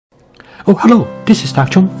Oh, hello, this is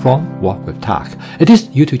Tak Chung from Walk with Tak. This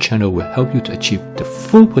YouTube channel will help you to achieve the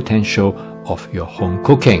full potential of your home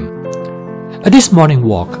cooking. This morning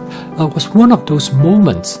walk was one of those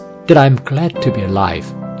moments that I'm glad to be alive,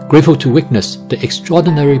 grateful to witness the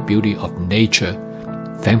extraordinary beauty of nature,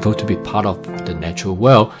 thankful to be part of the natural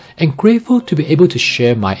world, and grateful to be able to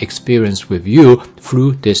share my experience with you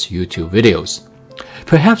through these YouTube videos.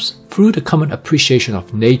 Perhaps through the common appreciation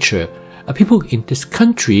of nature, people in this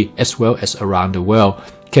country as well as around the world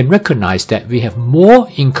can recognize that we have more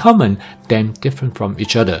in common than different from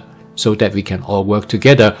each other, so that we can all work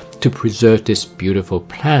together to preserve this beautiful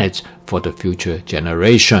planet for the future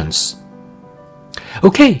generations.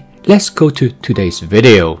 Okay, let's go to today's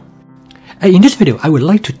video. In this video, I would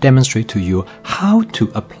like to demonstrate to you how to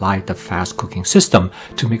apply the fast cooking system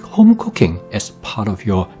to make home cooking as part of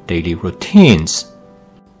your daily routines.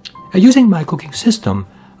 Using my cooking system,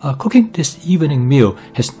 cooking this evening meal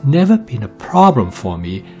has never been a problem for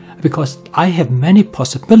me because I have many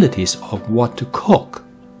possibilities of what to cook.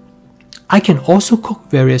 I can also cook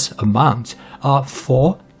various amounts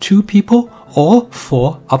for 2 people or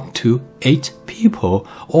for up to 8 people,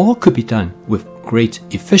 or could be done with great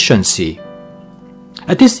efficiency.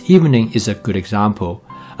 This evening is a good example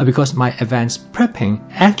because my advanced prepping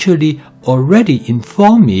actually already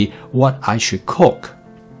informed me what I should cook.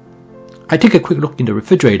 I take a quick look in the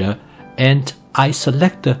refrigerator and I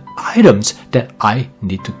select the items that I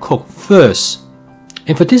need to cook first.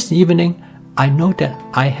 And for this evening, I know that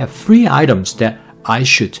I have 3 items that I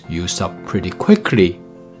should use up pretty quickly.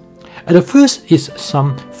 The first is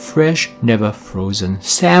some fresh, never frozen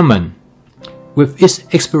salmon. With its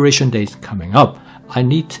expiration dates coming up, I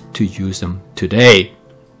need to use them today.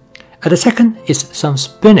 The second is some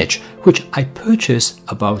spinach, which I purchased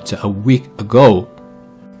about a week ago.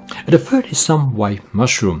 The third is some white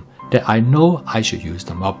mushroom that I know I should use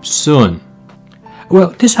them up soon. Well,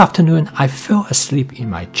 this afternoon I fell asleep in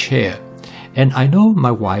my chair and I know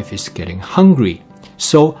my wife is getting hungry,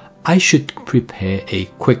 so I should prepare a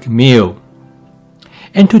quick meal.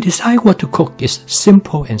 And to decide what to cook is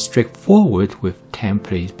simple and straightforward with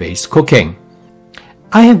template-based cooking.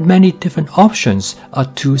 I have many different options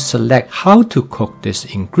to select how to cook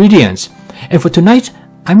these ingredients, and for tonight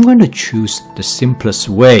I'm going to choose the simplest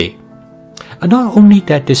way. Not only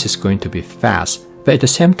that this is going to be fast, but at the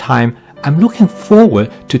same time I'm looking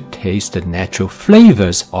forward to taste the natural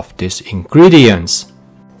flavors of these ingredients.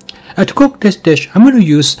 To cook this dish, I'm going to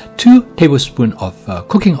use 2 tablespoons of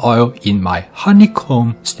cooking oil in my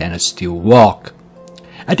honeycomb stainless steel wok.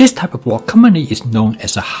 This type of wok commonly is known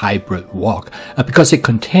as a hybrid wok because it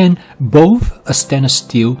contains both a stainless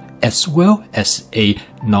steel as well as a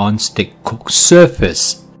non-stick cook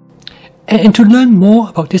surface. And to learn more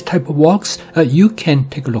about this type of woks, you can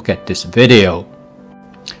take a look at this video.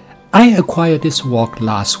 I acquired this wok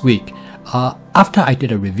last week. After I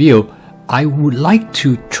did a review, I would like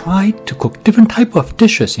to try to cook different type of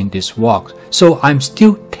dishes in this wok, so I'm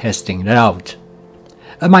still testing it out.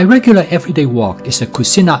 My regular everyday wok is a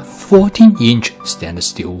Cuisinart 14-inch stainless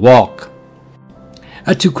steel wok.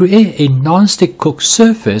 To create a non-stick cook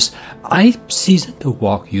surface, I season the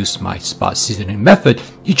wok using my spot seasoning method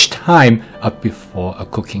each time before a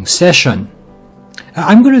cooking session.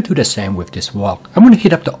 I'm going to do the same with this wok. I'm going to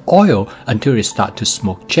heat up the oil until it starts to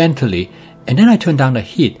smoke gently, and then I turn down the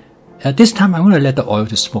heat. This time I'm going to let the oil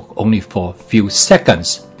to smoke only for a few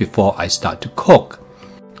seconds before I start to cook.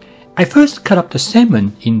 I first cut up the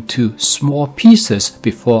salmon into small pieces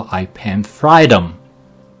before I pan fry them.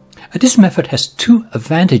 This method has 2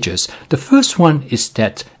 advantages. The first one is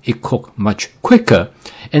that it cooks much quicker,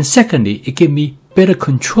 and secondly, it gives me better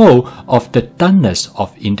control of the doneness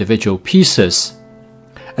of individual pieces.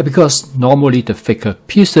 Because normally the thicker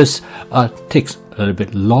pieces takes a little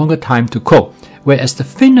bit longer time to cook, whereas the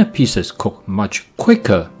thinner pieces cook much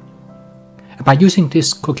quicker. By using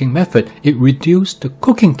this cooking method, it reduces the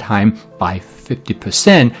cooking time by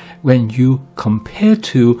 50% when you compare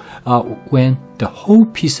to when the whole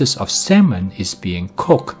pieces of salmon is being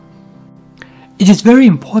cooked. It is very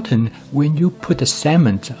important when you put the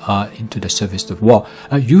salmon into the surface of the wok,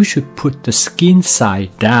 you should put the skin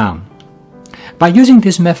side down. By using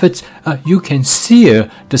this method, you can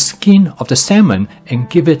sear the skin of the salmon and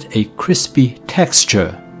give it a crispy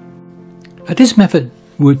texture. This method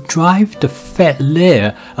will drive the fat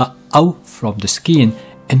layer out from the skin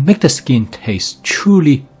and make the skin taste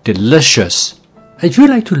truly delicious. If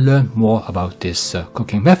you'd like to learn more about this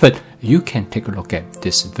cooking method, you can take a look at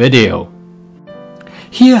this video.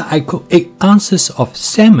 Here I cook 8 ounces of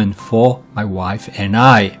salmon for my wife and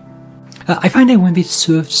I. I find that when we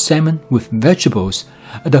serve salmon with vegetables,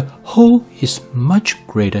 The whole is much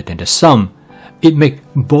greater than the sum. It makes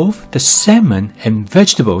both the salmon and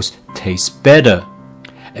vegetables taste better.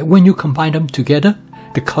 And when you combine them together,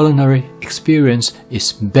 the culinary experience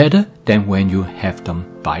is better than when you have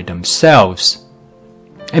them by themselves.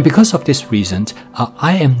 And because of this reason,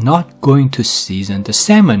 I am not going to season the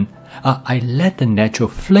salmon. I let the natural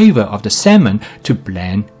flavor of the salmon to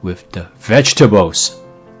blend with the vegetables.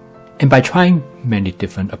 And by trying many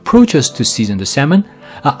different approaches to season the salmon,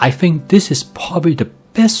 I think this is probably the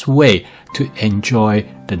best way to enjoy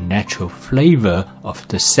the natural flavor of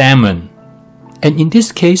the salmon. And in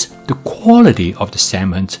this case, the quality of the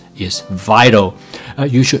salmon is vital.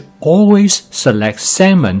 You should always select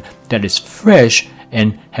salmon that is fresh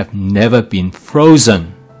and have never been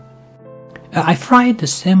frozen. I fried the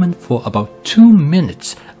salmon for about 2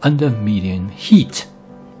 minutes under medium heat.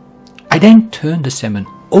 I then turned the salmon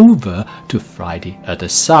over to fry the other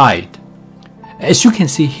side. As you can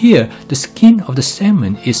see here, the skin of the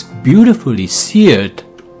salmon is beautifully seared.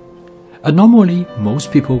 Normally,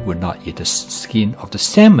 most people would not eat the skin of the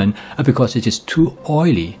salmon because it is too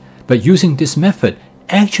oily. But using this method,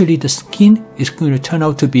 actually the skin is going to turn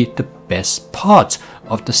out to be the best part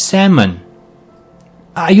of the salmon.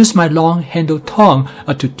 I use my long-handled tongue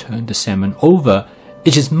to turn the salmon over.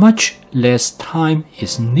 It is much less time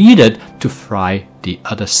is needed to fry the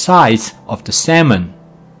other sides of the salmon.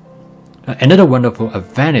 Another wonderful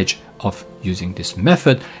advantage of using this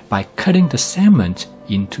method, by cutting the salmon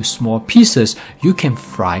into small pieces, you can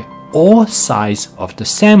fry all sides of the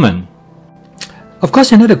salmon. Of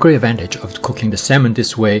course, another great advantage of cooking the salmon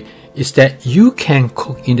this way is that you can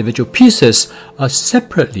cook individual pieces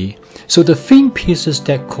separately. So the thin pieces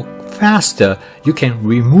that cook faster, you can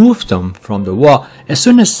remove them from the wok as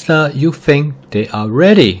soon as you think they are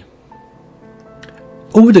ready.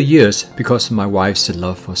 Over the years, because of my wife's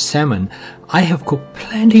love for salmon, I have cooked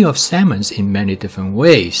plenty of salmons in many different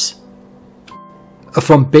ways.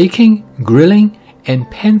 From baking, grilling,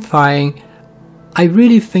 and pan frying, I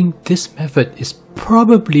really think this method is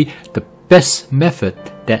probably the best method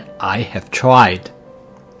that I have tried.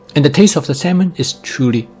 And the taste of the salmon is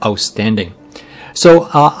truly outstanding. So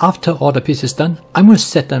after all the pieces done, I'm going to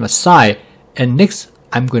set them aside, and next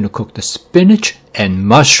I'm going to cook the spinach and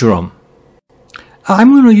mushroom.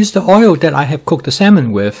 I'm going to use the oil that I have cooked the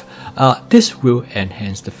salmon with. This will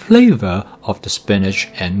enhance the flavor of the spinach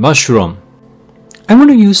and mushroom. I'm going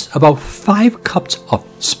to use about 5 cups of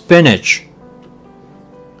spinach.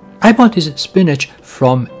 I bought this spinach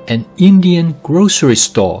from an Indian grocery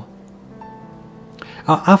store.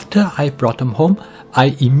 After I brought them home,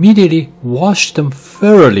 I immediately washed them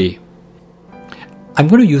thoroughly. I'm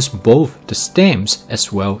going to use both the stems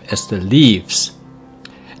as well as the leaves.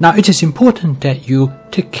 Now, it is important that you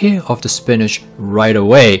take care of the spinach right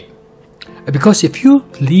away, because if you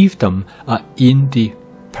leave them in the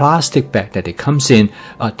plastic bag that it comes in,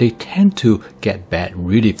 they tend to get bad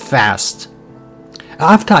really fast.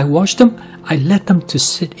 After I wash them, I let them to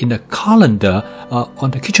sit in a colander on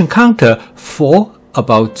the kitchen counter for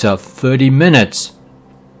about 30 minutes.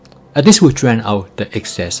 This will drain out the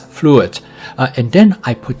excess fluid, and then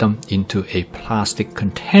I put them into a plastic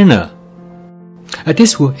container.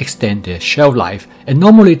 This will extend their shelf life, and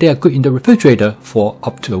normally they are good in the refrigerator for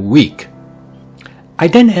up to a week. I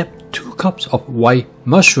then add 2 cups of white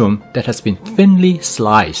mushroom that has been thinly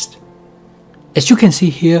sliced. As you can see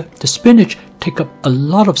here, the spinach take up a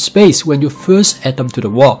lot of space when you first add them to the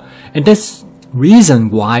wok, and that's the reason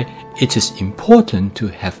why it is important to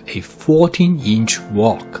have a 14-inch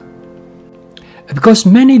wok. Because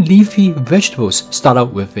many leafy vegetables start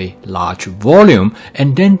out with a large volume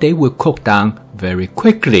and then they will cook down very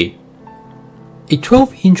quickly. A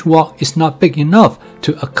 12-inch wok is not big enough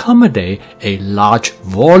to accommodate a large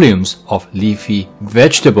volumes of leafy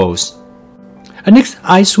vegetables. Next,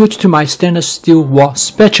 I switch to my stainless steel wok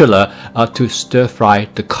spatula to stir fry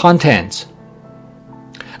the contents.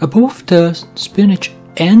 Both the spinach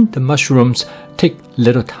and the mushrooms take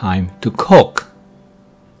little time to cook.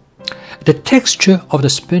 The texture of the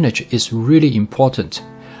spinach is really important.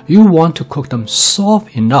 You want to cook them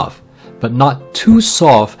soft enough, but not too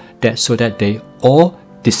soft so that they all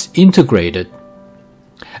disintegrated.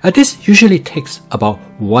 This usually takes about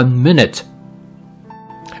 1 minute.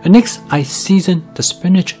 Next, I season the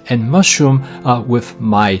spinach and mushroom with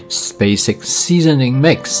my basic seasoning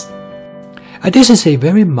mix. This is a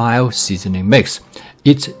very mild seasoning mix.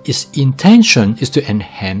 Its intention is to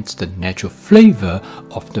enhance the natural flavor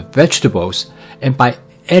of the vegetables and by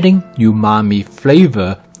adding umami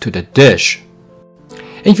flavor to the dish.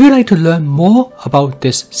 If you'd like to learn more about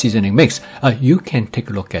this seasoning mix, you can take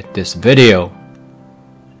a look at this video.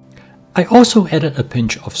 I also added a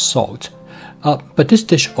pinch of salt, but this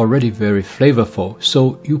dish already very flavorful,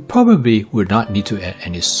 so you probably would not need to add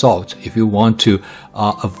any salt if you want to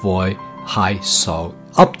avoid high salt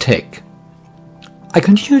uptake. I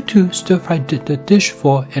continue to stir fry the dish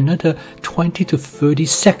for another 20 to 30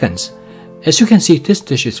 seconds. As you can see, this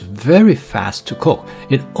dish is very fast to cook.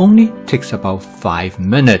 It only takes about 5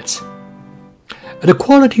 minutes. The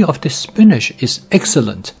quality of the spinach is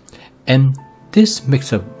excellent, and this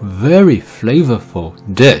makes a very flavorful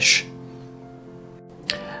dish.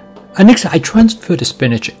 Next, I transfer the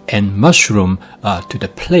spinach and mushroom to the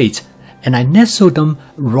plate, and I nestle them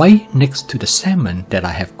right next to the salmon that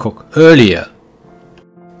I have cooked earlier.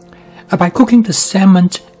 By cooking the salmon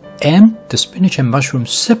and the spinach and mushroom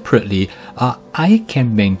separately, I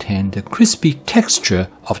can maintain the crispy texture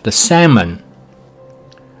of the salmon.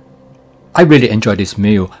 I really enjoy this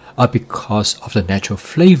meal because of the natural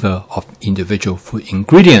flavor of individual food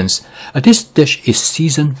ingredients. This dish is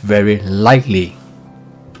seasoned very lightly.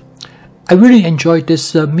 I really enjoy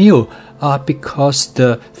this meal because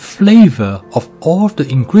the flavor of all the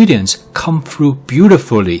ingredients come through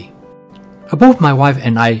beautifully. Both my wife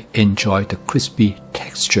and I enjoy the crispy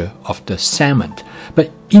texture of the salmon,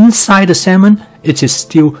 but inside the salmon, it is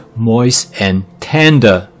still moist and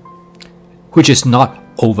tender, which is not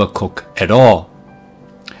overcooked at all.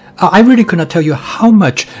 I really could not tell you how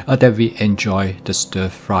much that we enjoy the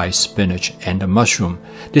stir-fried spinach and the mushroom.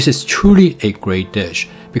 This is truly a great dish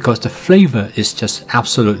because the flavor is just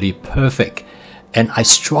absolutely perfect, and I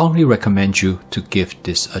strongly recommend you to give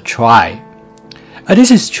this a try.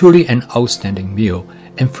 This is truly an outstanding meal,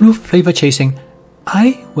 and through flavor chasing,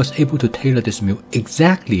 I was able to tailor this meal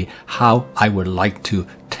exactly how I would like to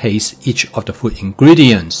taste each of the food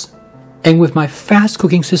ingredients. And with my fast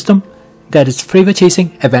cooking system, that is flavor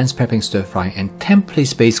chasing, advanced prepping, stir frying, and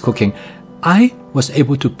template-based cooking, I was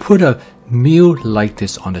able to put a meal like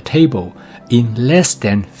this on the table in less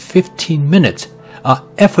than 15 minutes,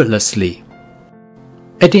 effortlessly.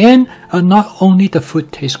 At the end, not only the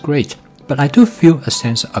food tastes great, but I do feel a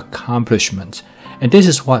sense of accomplishment, and this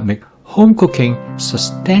is what makes home cooking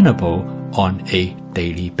sustainable on a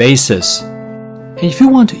daily basis. And if you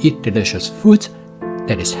want to eat delicious food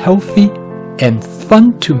that is healthy and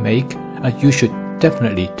fun to make, you should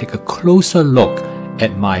definitely take a closer look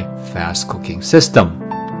at my fast cooking system.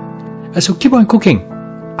 So keep on cooking.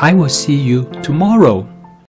 I will see you tomorrow.